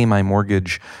cannot pay my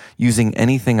mortgage using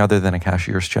anything other than a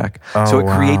cashier's check. So it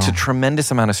creates a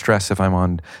tremendous amount of stress if I'm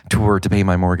on tour to pay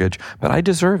my mortgage. But I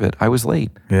deserve it. I was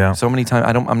late. Yeah. So many times.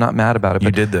 I'm not mad about it.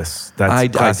 You did this.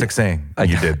 That's classic saying.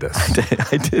 You did this.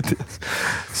 I did this.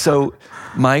 So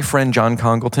my friend John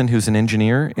Congleton, who's an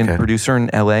engineer and producer in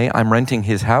LA, I'm renting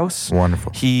his house.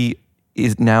 Wonderful. He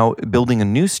is now building a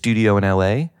new studio in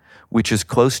LA, which is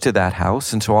close to that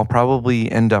house. And so I'll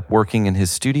probably end up working in his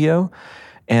studio.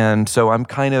 And so and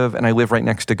I live right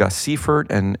next to Gus Seifert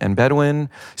and Bedouin.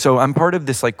 So I'm part of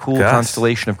this like cool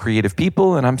constellation of creative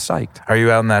people, and I'm psyched. Are you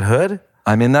out in that hood?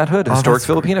 I'm in that hood, historic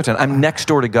Filipino town. I'm next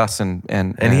door to Gus and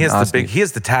he has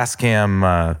the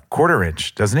Tascam 1/4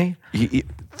 inch, doesn't he?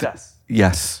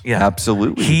 Yes,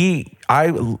 absolutely. I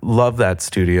love that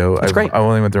studio. It's great. I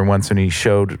only went there once, and he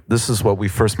showed, this is what we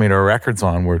first made our records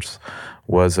on, which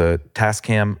was a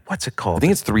Tascam, what's it called? I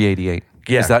think it's 388.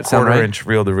 Yeah, does that sound right? 1/4 inch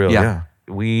reel to reel. Yeah.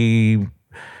 We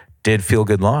did Feel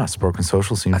Good Lost, Broken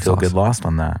Social Scene. That's Feel Good Lost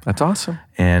on that. That's awesome.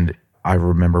 And I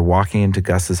remember walking into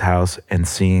Gus's house and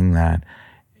seeing that,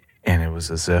 and it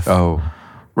was as if I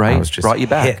was just brought you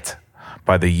back. hit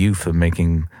by the youth of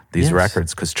making these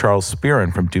records, because Charles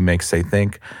Spearin from Do Make Say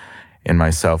Think and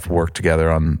myself worked together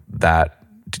on that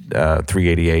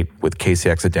 388 with Casey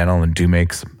Accidental and Do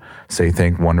Makes Say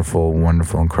Think, wonderful,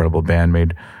 incredible band,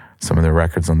 made some of their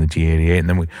records on the D88, and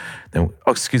then we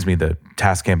the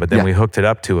Tascam, but then we hooked it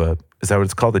up to is that what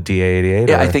it's called, the DA88?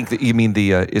 Yeah, I think that you mean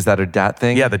the is that a DAT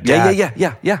thing? Yeah, the DAT.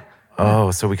 Yeah. Oh,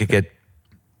 so we could get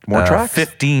more tracks?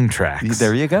 15 tracks.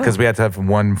 There you go. Because we had to have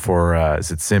one for,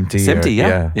 is it SMPTE? SMPTE,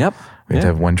 yeah. Yep. We had to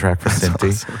have one track for SMPTE.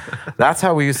 Awesome. That's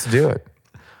how we used to do it.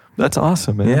 That's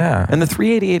awesome, man. Yeah. And the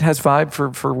 388 has vibe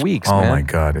for weeks, Oh man. my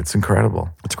God, it's incredible.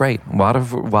 It's great. A lot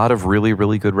of really,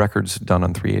 really good records done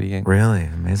on 388. Really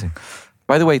amazing.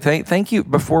 By the way, thank you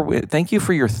thank you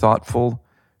for your thoughtful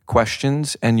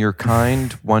questions and your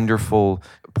kind, wonderful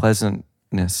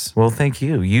pleasantness. Well, thank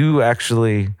you. You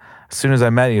actually, as soon as I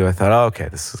met you, I thought, oh, okay,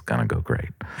 this is going to go great.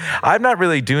 I'm not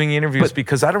really doing interviews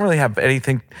because I don't really have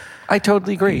anything. I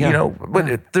totally agree. Yeah. You know,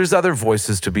 but there's other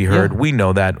voices to be heard. Yeah. We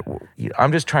know that.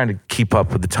 I'm just trying to keep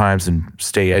up with the times and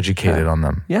stay educated on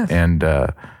them. Yes. And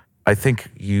I think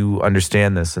you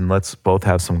understand this, and let's both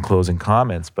have some closing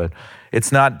comments, but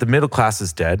it's not, the middle class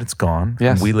is dead. It's gone.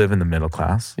 Yes. We live in the middle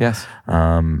class. Yes.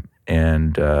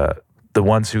 And the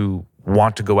ones who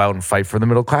want to go out and fight for the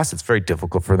middle class, it's very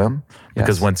difficult for them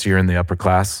because Yes. once you're in the upper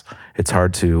class, it's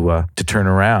hard to turn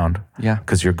around. Yeah.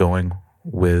 Because you're going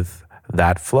with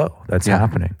that flow that's Yeah.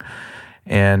 happening.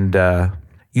 And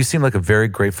you seem like a very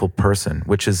grateful person,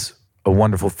 which is a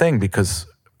wonderful thing because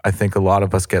I think a lot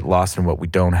of us get lost in what we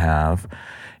don't have,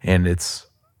 and it's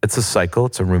a cycle.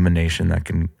 It's a rumination that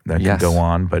can Yes. go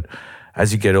on, but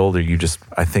as you get older,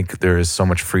 I think there is so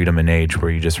much freedom in age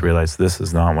where you just realize this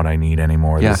is not what I need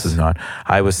anymore. Yes. This is not,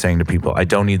 I was saying to people, I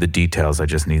don't need the details, I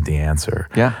just need the answer.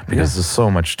 Yeah. Because there's so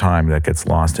much time that gets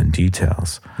lost in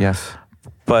details. Yes.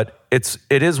 But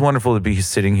it is wonderful to be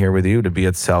sitting here with you, to be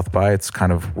at South by. It's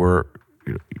kind of, we're,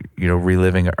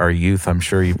 reliving our youth. I'm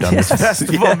sure you've done this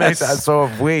festival many times, so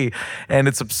have we. And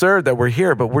it's absurd that we're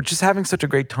here, but we're just having such a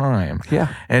great time.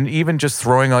 Yeah. And even just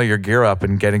throwing all your gear up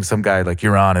and getting some guy like,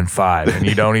 you're on in 5, and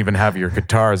you don't even have your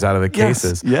guitars out of the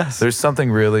cases. Yes. There's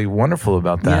something really wonderful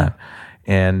about that.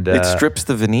 Yeah. And It strips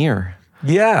the veneer.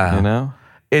 Yeah. You know?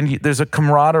 And there's a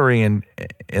camaraderie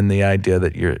in the idea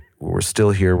that we're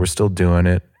still here, we're still doing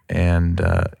it, and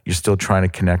you're still trying to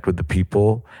connect with the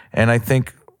people. And I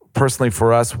think personally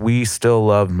for us, we still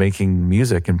love making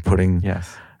music and putting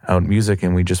out music,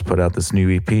 and we just put out this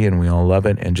new EP and we all love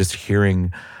it. And just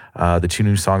hearing the 2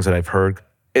 new songs that I've heard,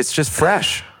 it's just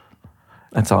fresh.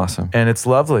 That's awesome. And it's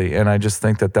lovely. And I just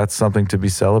think that that's something to be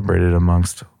celebrated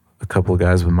amongst a couple of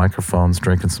guys with microphones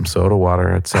drinking some soda water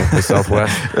at South by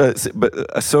Southwest. But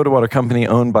a soda water company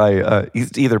owned by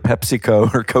either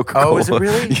PepsiCo or Coca-Cola. Oh, is it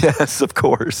really? Yes, of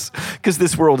course. Because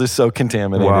this world is so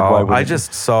contaminated. Wow. Why would I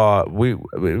just saw,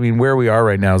 where we are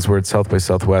right now is we're at South by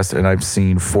Southwest, and I've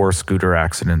seen 4 scooter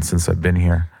accidents since I've been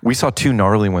here. We saw 2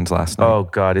 gnarly ones last night. Oh,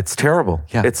 God, it's terrible.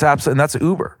 Yeah. It's absolutely, and that's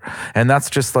Uber. And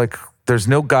that's just like, there's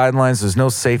no guidelines, there's no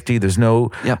safety, there's no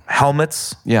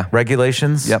helmets,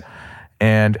 regulations. Yep.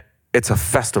 And it's a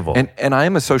festival. And I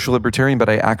am a social libertarian, but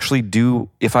I actually do,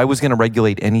 if I was going to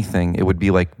regulate anything, it would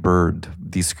be like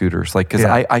these scooters. Like, because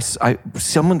I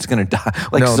someone's going to die.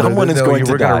 Like, someone is going to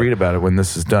die. We're going to read about it when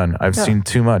this is done. I've seen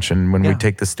too much. And when we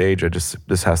take the stage,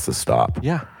 this has to stop.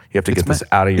 Yeah. You have to get this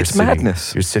out of your city. It's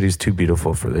madness. Your city's too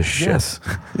beautiful for this shit. Yes.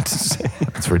 It's insane.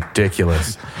 It's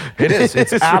ridiculous. It is.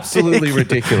 It's absolutely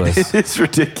ridiculous. It is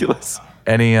ridiculous.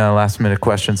 Any last minute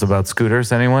questions about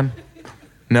scooters? Anyone?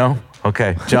 No?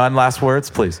 Okay. John, last words,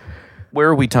 please. Where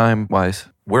are we time-wise?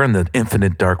 We're in the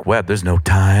infinite dark web. There's no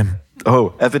time.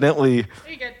 Oh, evidently,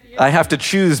 I have to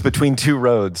choose between 2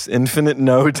 roads: infinite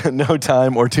no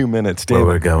time or 2 minutes. Where David.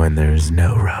 we're going, there's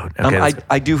no road. Okay,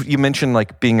 I do. You mentioned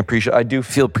like being appreciative. I do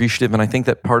feel appreciative, and I think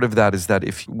that part of that is that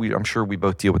I'm sure we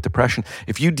both deal with depression.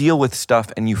 If you deal with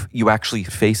stuff and you actually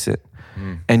face it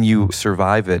and you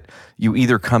survive it, you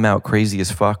either come out crazy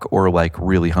as fuck or like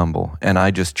really humble. And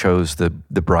I just chose the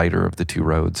brighter of the 2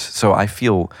 roads. So I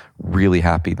feel really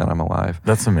happy that I'm alive.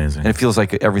 That's amazing. And it feels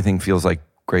like everything feels like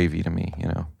gravy to me. You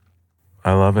know.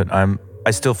 I love it.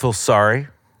 I still feel sorry.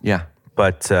 Yeah.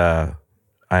 But I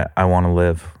want to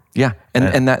live. Yeah,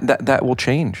 and that will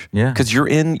change. Yeah, because you're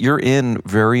in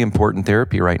very important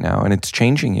therapy right now, and it's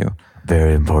changing you.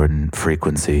 Very important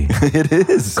frequency. It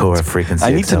is core frequency.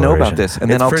 I need to know about this, and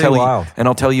then I'll tell you. And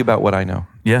I'll tell you about what I know.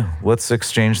 Yeah, let's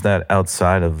exchange that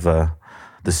outside of the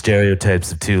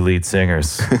stereotypes of 2 lead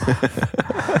singers.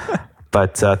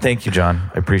 But thank you,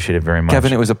 John. I appreciate it very much.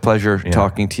 Kevin, it was a pleasure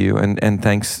talking to you, and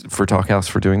thanks for Talkhouse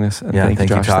for doing this. And thank you,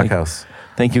 Josh. Talkhouse.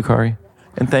 Thank you, Kari.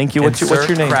 And thank you. What's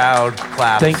your name? Crowd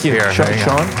claps. Thank you, here. Sean.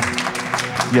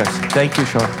 Yes. Thank you,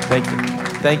 Sean. Thank you.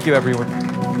 Thank you, everyone.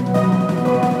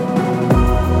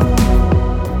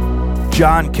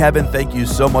 John, Kevin, thank you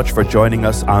so much for joining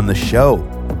us on the show.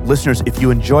 Listeners, if you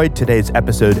enjoyed today's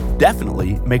episode,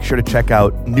 definitely make sure to check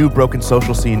out New Broken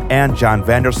Social Scene and John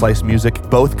Vanderslice music,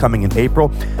 both coming in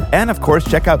April. And of course,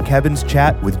 check out Kevin's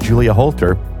chat with Julia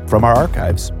Holter from our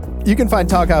archives. You can find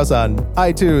Talkhouse on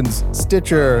iTunes,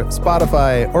 Stitcher,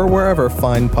 Spotify, or wherever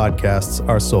fine podcasts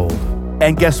are sold.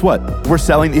 And guess what? We're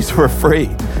selling these for free.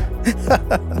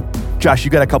 Josh,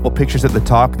 you got a couple pictures at the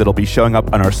talk that'll be showing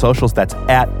up on our socials. That's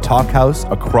at Talkhouse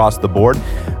across the board.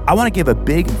 I want to give a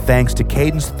big thanks to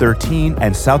Cadence 13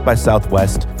 and South by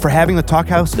Southwest for having the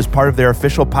Talkhouse as part of their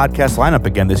official podcast lineup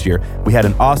again this year. We had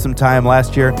an awesome time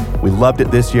last year. We loved it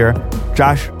this year.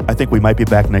 Josh, I think we might be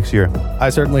back next year.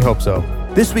 I certainly hope so.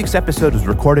 This week's episode was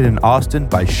recorded in Austin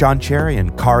by Sean Cherry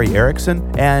and Kari Erickson,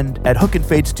 and at Hook and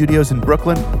Fade Studios in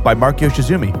Brooklyn by Mark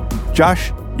Yoshizumi.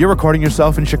 Josh, you're recording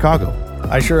yourself in Chicago.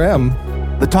 I sure am.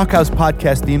 The Talkhouse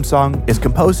podcast theme song is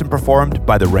composed and performed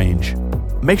by The Range.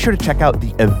 Make sure to check out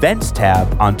the events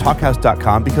tab on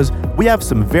talkhouse.com because we have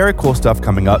some very cool stuff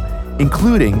coming up,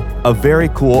 including a very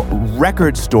cool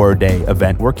record store day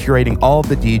event. We're curating all of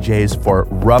the DJs for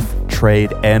Rough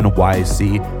Trade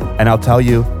NYC, and I'll tell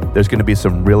you, there's going to be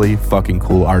some really fucking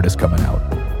cool artists coming out.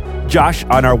 Josh,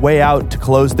 on our way out to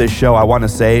close this show, I want to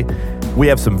say we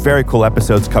have some very cool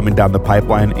episodes coming down the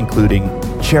pipeline, including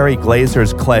Cherry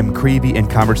Glazer's Clem Creevy in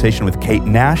conversation with Kate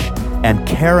Nash, and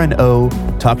Karen O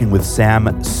talking with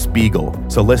Sam Spiegel.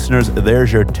 So listeners,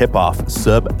 there's your tip-off.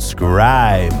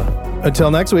 Subscribe.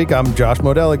 Until next week, I'm Josh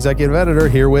Modell, Executive Editor,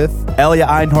 here with Elia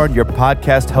Einhorn, your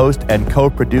podcast host and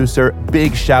co-producer.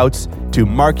 Big shouts to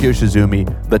Mark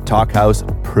Yoshizumi, the Talkhouse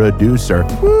producer.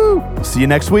 Woo! See you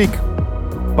next week.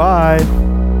 Bye.